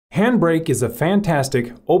Handbrake is a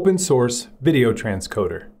fantastic open source video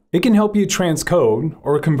transcoder. It can help you transcode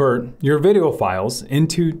or convert your video files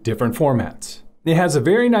into different formats. It has a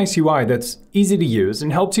very nice UI that's easy to use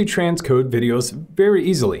and helps you transcode videos very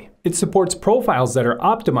easily. It supports profiles that are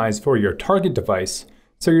optimized for your target device,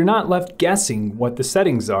 so you're not left guessing what the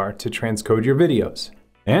settings are to transcode your videos.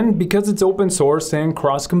 And because it's open source and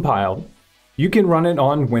cross-compiled, you can run it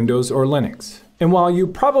on Windows or Linux. And while you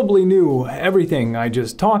probably knew everything I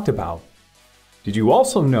just talked about, did you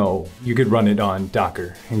also know you could run it on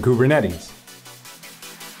Docker and Kubernetes?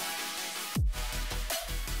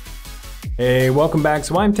 Hey, welcome back.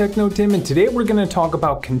 So I'm Techno Tim, and today we're going to talk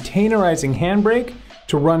about containerizing Handbrake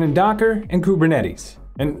to run in Docker and Kubernetes.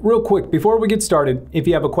 And real quick, before we get started, if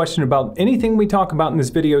you have a question about anything we talk about in this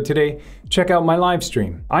video today, check out my live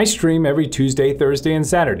stream. I stream every Tuesday, Thursday, and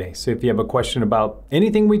Saturday. So if you have a question about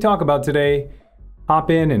anything we talk about today,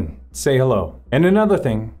 hop in and say hello. And another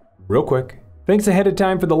thing, real quick, thanks ahead of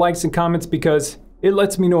time for the likes and comments because it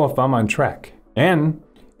lets me know if I'm on track. And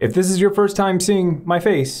if this is your first time seeing my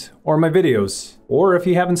face or my videos, or if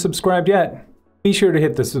you haven't subscribed yet, be sure to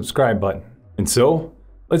hit the subscribe button. And so,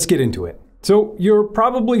 let's get into it. So, you're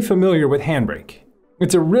probably familiar with Handbrake.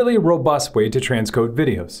 It's a really robust way to transcode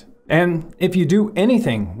videos. And if you do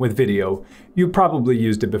anything with video, you probably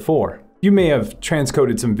used it before. You may have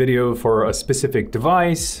transcoded some video for a specific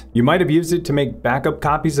device, you might have used it to make backup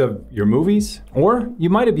copies of your movies, or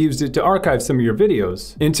you might have used it to archive some of your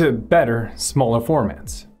videos into better, smaller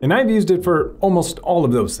formats. And I've used it for almost all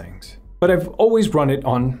of those things. But I've always run it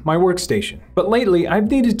on my workstation. But lately,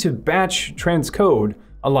 I've needed to batch transcode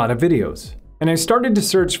a lot of videos. And I started to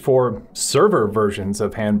search for server versions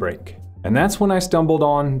of Handbrake. And that's when I stumbled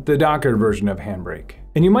on the Docker version of Handbrake.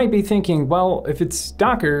 And you might be thinking, well, if it's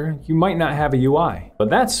Docker, you might not have a UI.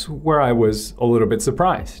 But that's where I was a little bit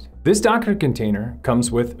surprised. This Docker container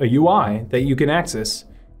comes with a UI that you can access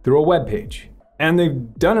through a web page. And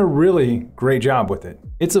they've done a really great job with it.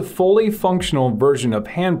 It's a fully functional version of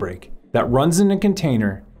Handbrake that runs in a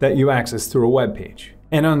container that you access through a web page.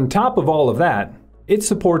 And on top of all of that, it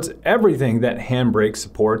supports everything that Handbrake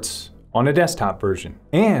supports on a desktop version.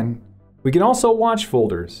 And we can also watch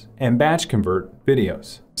folders and batch convert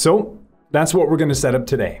videos. So that's what we're going to set up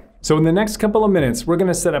today. So in the next couple of minutes, we're going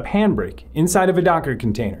to set up Handbrake inside of a Docker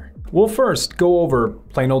container. We'll first go over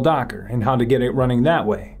plain old Docker and how to get it running that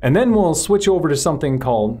way. And then we'll switch over to something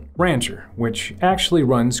called Rancher, which actually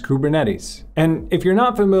runs Kubernetes. And if you're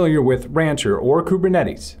not familiar with Rancher or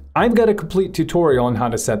Kubernetes, I've got a complete tutorial on how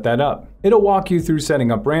to set that up. It'll walk you through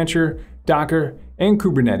setting up Rancher, Docker, and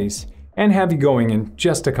Kubernetes, and have you going in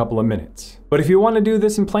just a couple of minutes. But if you want to do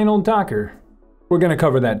this in plain old Docker, we're going to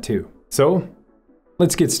cover that too. So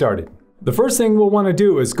let's get started. The first thing we'll want to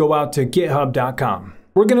do is go out to github.com.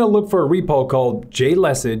 We're going to look for a repo called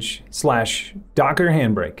jlesage/Docker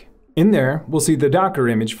Handbrake. In there, we'll see the Docker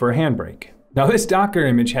image for Handbrake. Now this Docker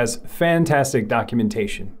image has fantastic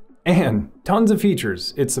documentation and tons of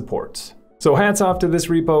features it supports. So hats off to this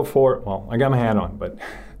repo for, well, I got my hat on, but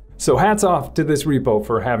so hats off to this repo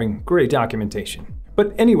for having great documentation.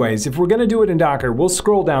 But anyways, if we're going to do it in Docker, we'll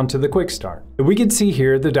scroll down to the quick start. We can see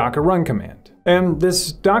here the Docker run command. And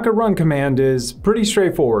this Docker run command is pretty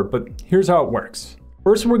straightforward, but here's how it works.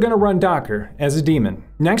 First, we're going to run Docker as a daemon.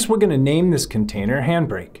 Next, we're going to name this container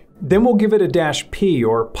Handbrake. Then we'll give it a -p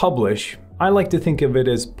or publish. I like to think of it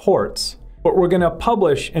as ports, but we're going to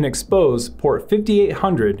publish and expose port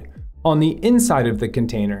 5800 on the inside of the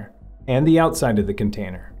container and the outside of the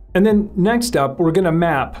container. And then next up, we're going to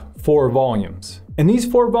map 4 volumes. And these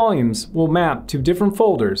 4 volumes will map to different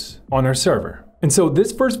folders on our server. And so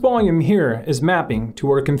this first volume here is mapping to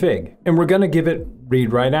our config, and we're going to give it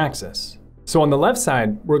read-write access. So on the left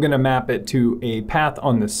side, we're going to map it to a path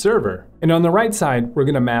on the server. And on the right side, we're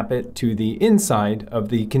going to map it to the inside of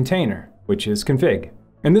the container, which is config.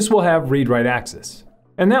 And this will have read-write access.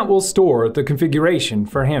 And that will store the configuration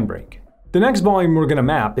for Handbrake. The next volume we're going to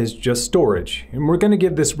map is just storage, and we're going to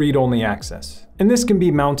give this read-only access. And this can be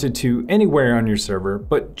mounted to anywhere on your server,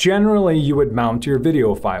 but generally you would mount your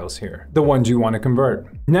video files here, the ones you want to convert.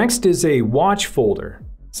 Next is a watch folder.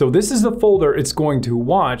 So this is the folder it's going to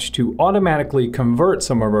watch to automatically convert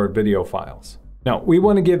some of our video files. Now, we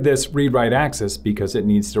want to give this read-write access because it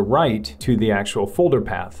needs to write to the actual folder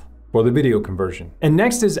path for the video conversion. And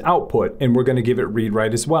next is output, and we're going to give it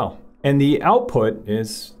read-write as well. And the output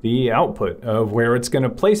is the output of where it's going to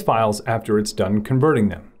place files after it's done converting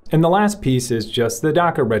them. And the last piece is just the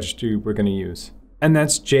Docker registry we're going to use. And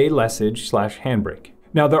that's jlesage/Handbrake.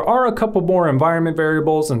 Now there are a couple more environment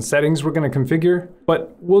variables and settings we're going to configure,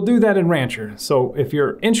 but we'll do that in Rancher. So if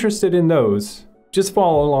you're interested in those, just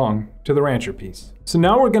follow along to the Rancher piece. So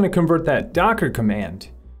now we're going to convert that Docker command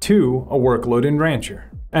to a workload in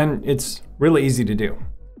Rancher. And it's really easy to do.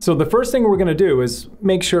 So the first thing we're going to do is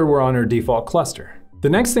make sure we're on our default cluster. The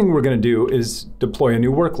next thing we're going to do is deploy a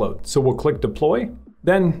new workload. So we'll click deploy.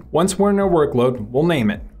 Then once we're in our workload, we'll name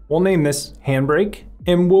it. We'll name this Handbrake,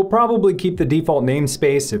 and we'll probably keep the default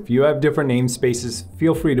namespace. If you have different namespaces,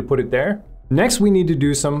 feel free to put it there. Next, we need to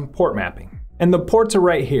do some port mapping. And the ports are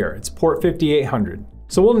right here. It's port 5800.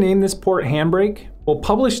 So we'll name this port Handbrake. We'll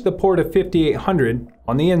publish the port of 5800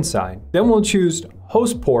 on the inside. Then we'll choose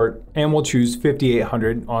host port and we'll choose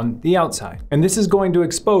 5800 on the outside. And this is going to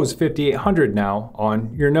expose 5800 now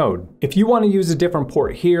on your node. If you want to use a different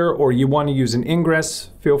port here or you want to use an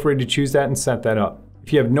ingress, feel free to choose that and set that up.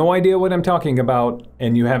 If you have no idea what I'm talking about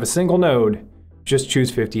and you have a single node, just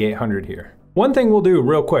choose 5800 here. One thing we'll do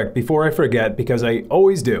real quick before I forget, because I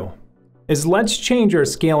always do, is let's change our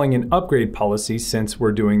scaling and upgrade policy since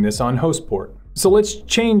we're doing this on host port. So let's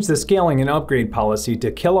change the scaling and upgrade policy to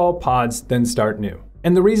kill all pods, then start new.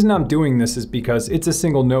 And the reason I'm doing this is because it's a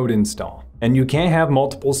single node install, and you can't have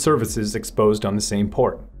multiple services exposed on the same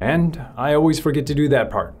port. And I always forget to do that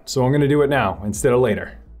part, so I'm gonna do it now instead of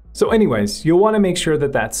later. So anyways, you'll wanna make sure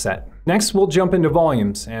that that's set. Next, we'll jump into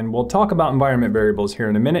volumes, and we'll talk about environment variables here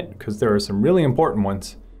in a minute, because there are some really important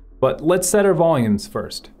ones. But let's set our volumes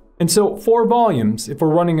first. And so for volumes, if we're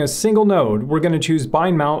running a single node, we're going to choose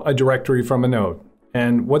bind mount a directory from a node.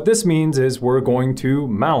 And what this means is we're going to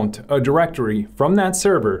mount a directory from that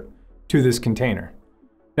server to this container.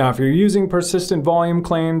 Now, if you're using persistent volume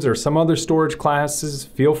claims or some other storage classes,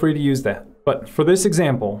 feel free to use that. But for this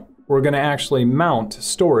example, we're going to actually mount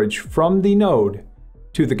storage from the node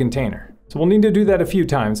to the container. So we'll need to do that a few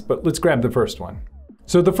times, but let's grab the first one.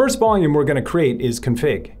 So the first volume we're going to create is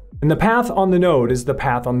config. And the path on the node is the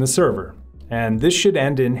path on the server. And this should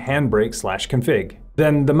end in handbrake/config.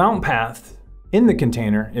 Then the mount path in the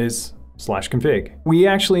container is /config. We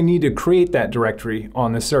actually need to create that directory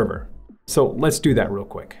on the server. So let's do that real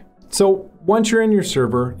quick. So once you're in your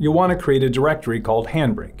server, you'll want to create a directory called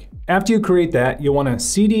Handbrake. After you create that, you'll want to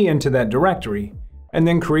cd into that directory and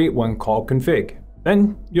then create one called config.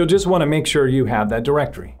 Then you'll just want to make sure you have that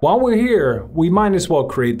directory. While we're here, we might as well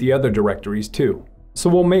create the other directories too. So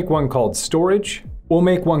we'll make one called storage, we'll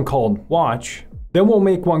make one called watch, then we'll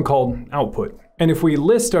make one called output. And if we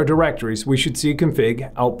list our directories, we should see config,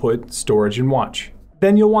 output, storage, and watch.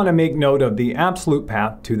 Then you'll want to make note of the absolute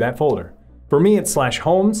path to that folder. For me, it's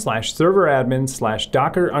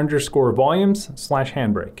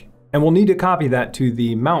 /home/serveradmin/docker_volumes/handbrake. And we'll need to copy that to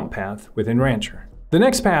the mount path within Rancher. The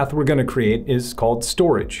next path we're going to create is called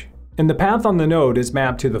storage. And the path on the node is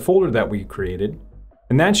mapped to the folder that we created.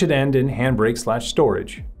 And that should end in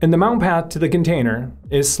handbrake/storage. And the mount path to the container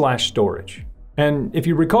is /storage. And if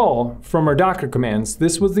you recall from our Docker commands,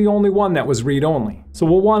 this was the only one that was read-only. So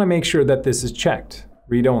we'll want to make sure that this is checked,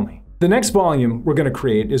 read-only. The next volume we're going to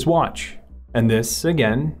create is watch. And this,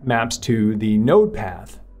 again, maps to the node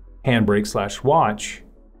path, handbrake/watch,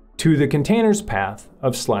 to the container's path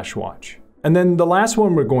of /watch. And then the last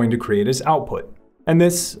one we're going to create is output. And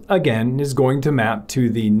this, again, is going to map to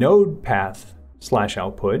the node path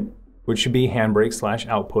 /output, which should be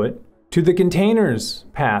handbrake/output, to the container's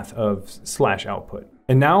path of /output.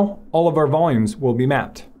 And now all of our volumes will be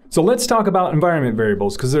mapped. So let's talk about environment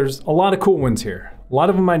variables, because there's a lot of cool ones here. A lot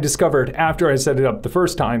of them I discovered after I set it up the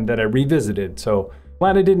first time that I revisited, so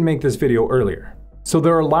glad I didn't make this video earlier. So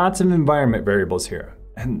there are lots of environment variables here,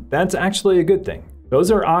 and that's actually a good thing. Those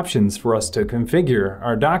are options for us to configure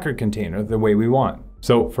our Docker container the way we want.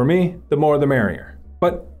 So for me, the more the merrier.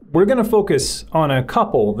 But we're going to focus on a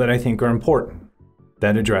couple that I think are important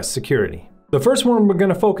that address security. The first one we're going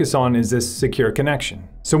to focus on is this secure connection.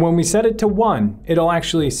 So when we set it to 1, it'll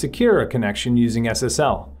actually secure a connection using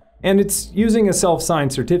SSL. And it's using a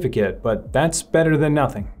self-signed certificate, but that's better than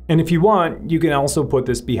nothing. And if you want, you can also put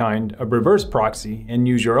this behind a reverse proxy and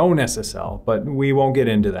use your own SSL, but we won't get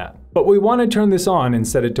into that. But we want to turn this on and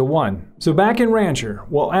set it to 1. So back in Rancher,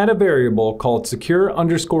 we'll add a variable called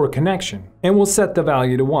secure_connection, and we'll set the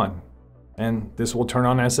value to 1. And this will turn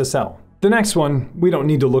on SSL. The next one, we don't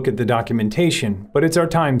need to look at the documentation, but it's our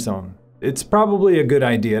time zone. It's probably a good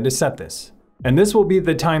idea to set this. And this will be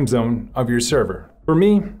the time zone of your server. For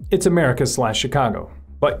me, it's America/Chicago.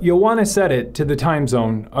 But you'll want to set it to the time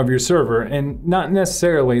zone of your server and not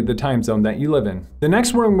necessarily the time zone that you live in. The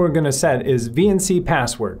next one we're going to set is VNC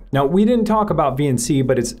password. Now, we didn't talk about VNC,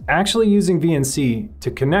 but it's actually using VNC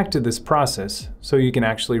to connect to this process so you can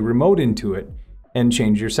actually remote into it and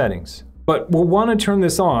change your settings. But we'll want to turn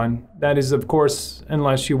this on. That is, of course,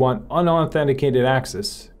 unless you want unauthenticated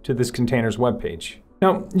access to this container's webpage.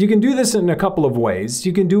 Now, you can do this in a couple of ways.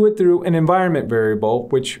 You can do it through an environment variable,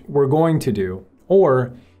 which we're going to do,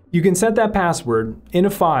 or you can set that password in a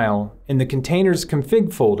file in the containers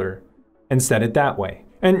config folder and set it that way.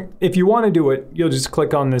 And if you want to do it, you'll just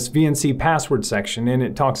click on this VNC password section and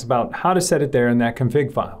it talks about how to set it there in that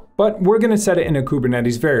config file. But we're going to set it in a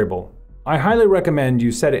Kubernetes variable. I highly recommend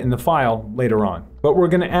you set it in the file later on. But we're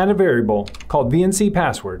going to add a variable called VNC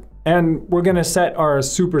password, and we're going to set our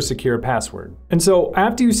super secure password. And so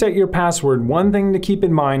after you set your password, one thing to keep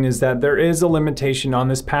in mind is that there is a limitation on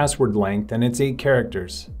this password length, and it's 8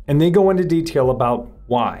 characters. And they go into detail about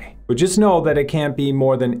why. But just know that it can't be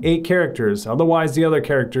more than 8 characters, otherwise the other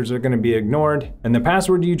characters are going to be ignored, and the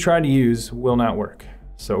password you try to use will not work.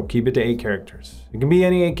 So keep it to 8 characters. It can be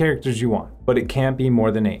any 8 characters you want, but it can't be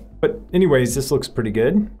more than 8. But anyways, this looks pretty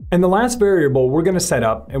good. And the last variable we're going to set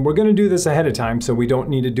up, and we're going to do this ahead of time so we don't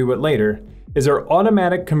need to do it later, is our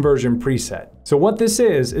automatic conversion preset. So what this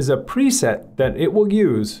is a preset that it will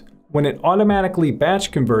use when it automatically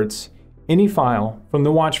batch converts any file from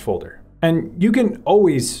the watch folder. And you can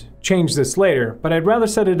always change this later, but I'd rather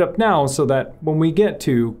set it up now so that when we get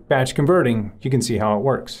to batch converting, you can see how it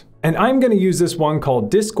works. And I'm going to use this one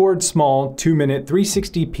called Discord Small 2-minute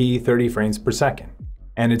 360p 30 frames per second.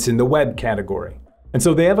 And it's in the web category. And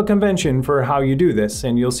so they have a convention for how you do this,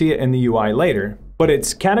 and you'll see it in the UI later, but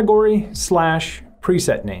it's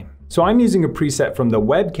category/preset name. So I'm using a preset from the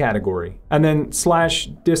web category, and then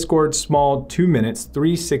 /Discord Small 2 minutes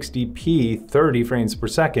 360p 30 frames per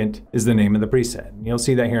second is the name of the preset. And you'll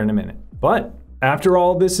see that here in a minute. But after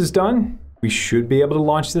all this is done, we should be able to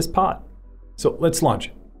launch this pod. So let's launch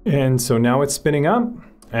it. And so now it's spinning up,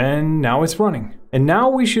 and now it's running. And now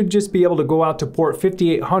we should just be able to go out to port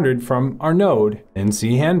 5800 from our node and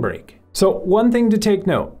see Handbrake. So one thing to take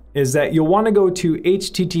note is that you'll want to go to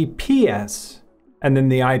HTTPS and then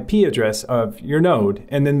the IP address of your node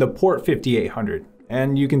and then the port 5800.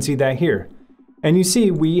 And you can see that here. And you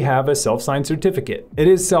see we have a self-signed certificate. It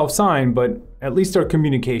is self-signed, but at least our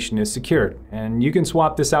communication is secured. And you can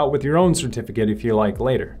swap this out with your own certificate if you like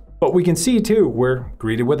later. But we can see too, we're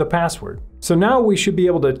greeted with a password. So now we should be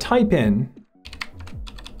able to type in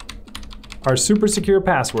our super secure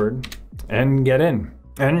password and get in.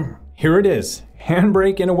 And here it is,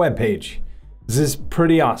 Handbrake in a web page. This is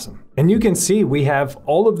pretty awesome. And you can see we have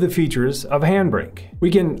all of the features of Handbrake. We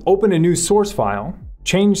can open a new source file,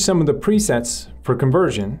 change some of the presets for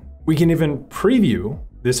conversion. We can even preview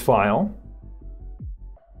this file.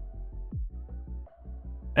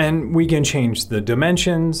 And we can change the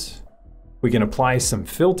dimensions. We can apply some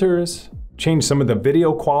filters, change some of the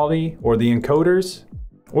video quality or the encoders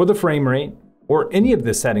or the frame rate or any of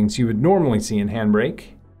the settings you would normally see in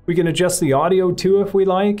Handbrake. We can adjust the audio too if we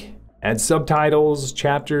like, add subtitles,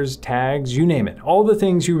 chapters, tags, you name it. All the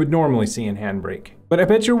things you would normally see in Handbrake. But I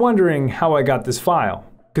bet you're wondering how I got this file,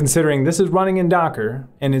 considering this is running in Docker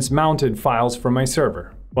and it's mounted files from my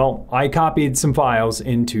server. Well, I copied some files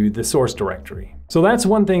into the source directory. So that's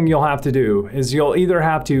one thing you'll have to do, is you'll either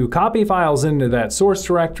have to copy files into that source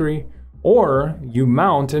directory, or you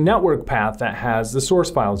mount a network path that has the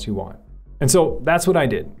source files you want. And so that's what I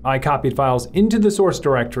did. I copied files into the source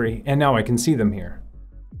directory, and now I can see them here.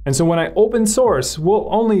 And so when I open source, we'll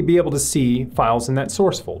only be able to see files in that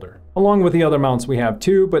source folder, along with the other mounts we have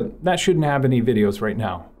too, but that shouldn't have any videos right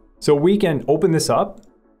now. So we can open this up,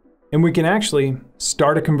 and we can actually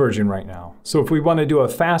start a conversion right now. So if we want to do a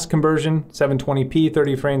fast conversion, 720p,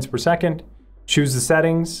 30 frames per second, choose the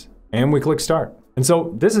settings, and we click start. And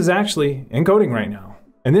so this is actually encoding right now.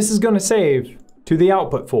 And this is going to save to the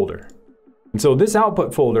output folder. And so this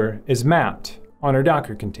output folder is mapped on our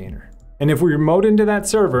Docker container. And if we remote into that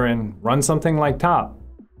server and run something like top,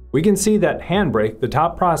 we can see that Handbrake, the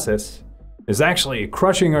top process, is actually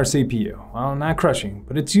crushing our CPU. Well, not crushing,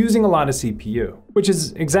 but it's using a lot of CPU, which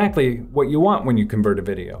is exactly what you want when you convert a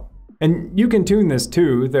video. And you can tune this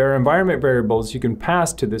too. There are environment variables you can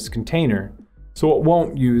pass to this container so it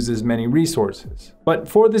won't use as many resources. But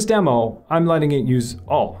for this demo, I'm letting it use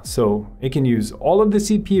all, so it can use all of the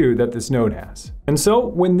CPU that this node has. And so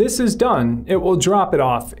when this is done, it will drop it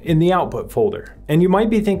off in the output folder. And you might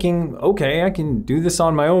be thinking, okay, I can do this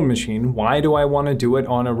on my own machine. Why do I want to do it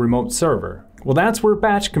on a remote server? Well, that's where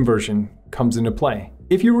batch conversion comes into play.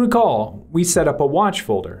 If you recall, we set up a watch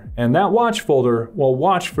folder, and that watch folder will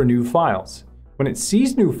watch for new files. When it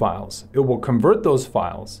sees new files, it will convert those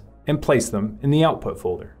files and place them in the output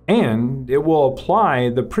folder. And it will apply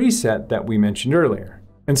the preset that we mentioned earlier.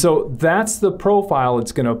 And so that's the profile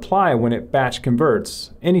it's going to apply when it batch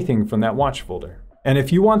converts anything from that watch folder. And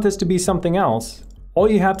if you want this to be something else, all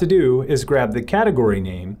you have to do is grab the category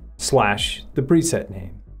name / the preset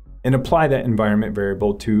name. and apply that environment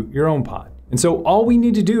variable to your own pod. And so all we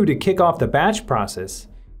need to do to kick off the batch process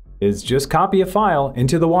is just copy a file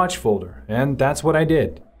into the watch folder, and that's what I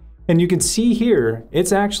did. And you can see here,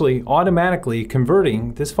 it's actually automatically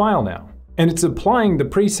converting this file now. And it's applying the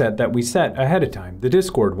preset that we set ahead of time, the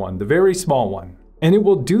Discord one, the very small one. And it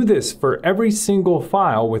will do this for every single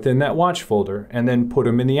file within that watch folder and then put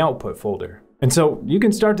them in the output folder. And so you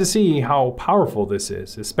can start to see how powerful this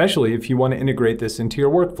is, especially if you want to integrate this into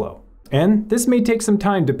your workflow. And this may take some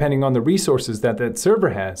time depending on the resources that that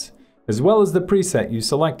server has, as well as the preset you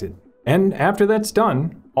selected. And after that's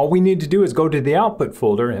done, all we need to do is go to the output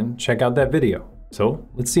folder and check out that video. So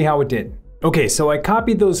let's see how it did. Okay, so I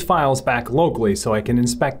copied those files back locally so I can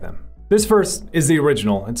inspect them. This first is the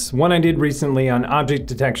original. It's one I did recently on object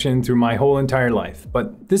detection through my whole entire life,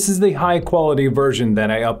 but this is the high quality version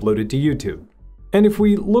that I uploaded to YouTube. And if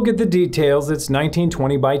we look at the details, it's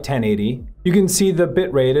 1920 by 1080. You can see the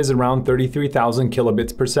bitrate is around 33,000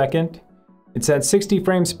 kilobits per second. It's at 60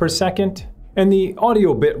 frames per second, and the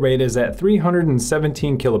audio bitrate is at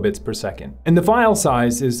 317 kilobits per second. And the file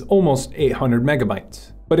size is almost 800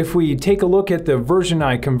 megabytes. But if we take a look at the version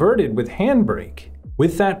I converted with Handbrake,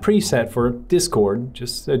 with that preset for Discord,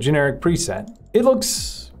 just a generic preset, it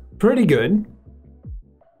looks pretty good.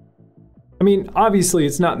 I mean, obviously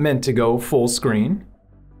it's not meant to go full screen,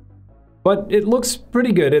 but it looks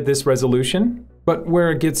pretty good at this resolution. But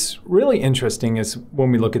where it gets really interesting is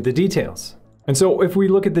when we look at the details. And so if we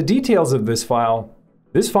look at the details of this file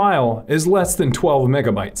is less than 12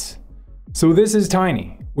 megabytes. So this is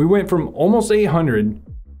tiny. We went from almost 800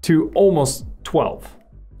 to almost 12.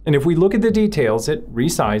 And if we look at the details, it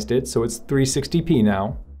resized it, so it's 360p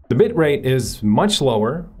now. The bitrate is much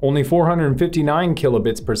lower, only 459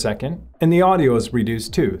 kilobits per second, and the audio is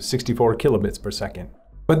reduced too, 64 kilobits per second.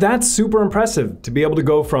 But that's super impressive to be able to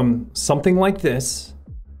go from something like this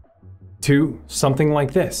to something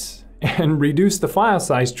like this and reduce the file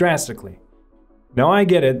size drastically. Now I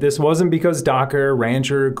get it, this wasn't because Docker,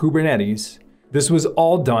 Rancher, Kubernetes. This was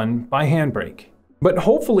all done by Handbrake. But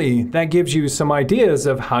hopefully that gives you some ideas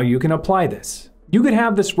of how you can apply this. You could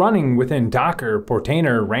have this running within Docker,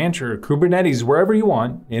 Portainer, Rancher, Kubernetes, wherever you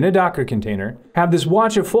want, in a Docker container, have this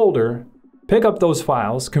watch a folder, pick up those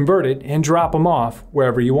files, convert it, and drop them off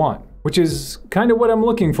wherever you want, which is kind of what I'm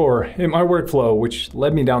looking for in my workflow, which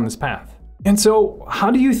led me down this path. And so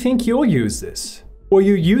how do you think you'll use this? Will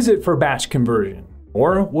you use it for batch conversion?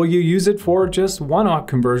 Or will you use it for just one-off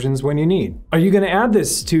conversions when you need? Are you going to add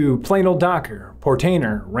this to plain old Docker,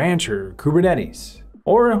 Portainer, Rancher, Kubernetes?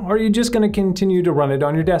 Or are you just going to continue to run it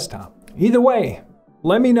on your desktop? Either way,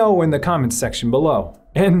 let me know in the comments section below.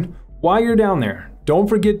 And while you're down there, don't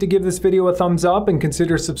forget to give this video a thumbs up and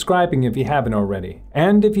consider subscribing if you haven't already.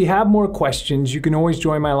 And if you have more questions, you can always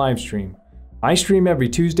join my live stream. I stream every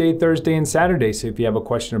Tuesday, Thursday, and Saturday, so if you have a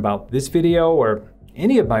question about this video or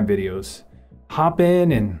any of my videos, hop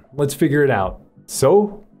in and let's figure it out.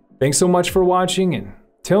 So, thanks so much for watching, and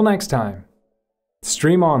till next time,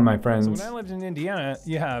 stream on, my friends. So when I lived in Indiana,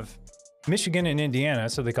 you have Michigan and Indiana,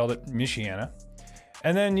 so they called it Michiana.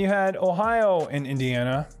 And then you had Ohio and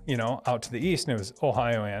Indiana, you know, out to the east, and it was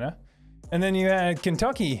Ohioana. And then you had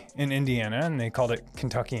Kentucky and Indiana, and they called it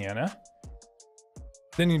Kentuckiana.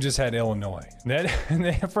 Then you just had Illinois.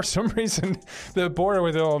 For some reason, the border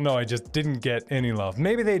with Illinois just didn't get any love.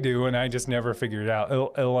 Maybe they do, and I just never figured it out.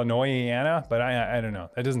 Illinoisiana, but I don't know.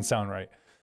 That doesn't sound right.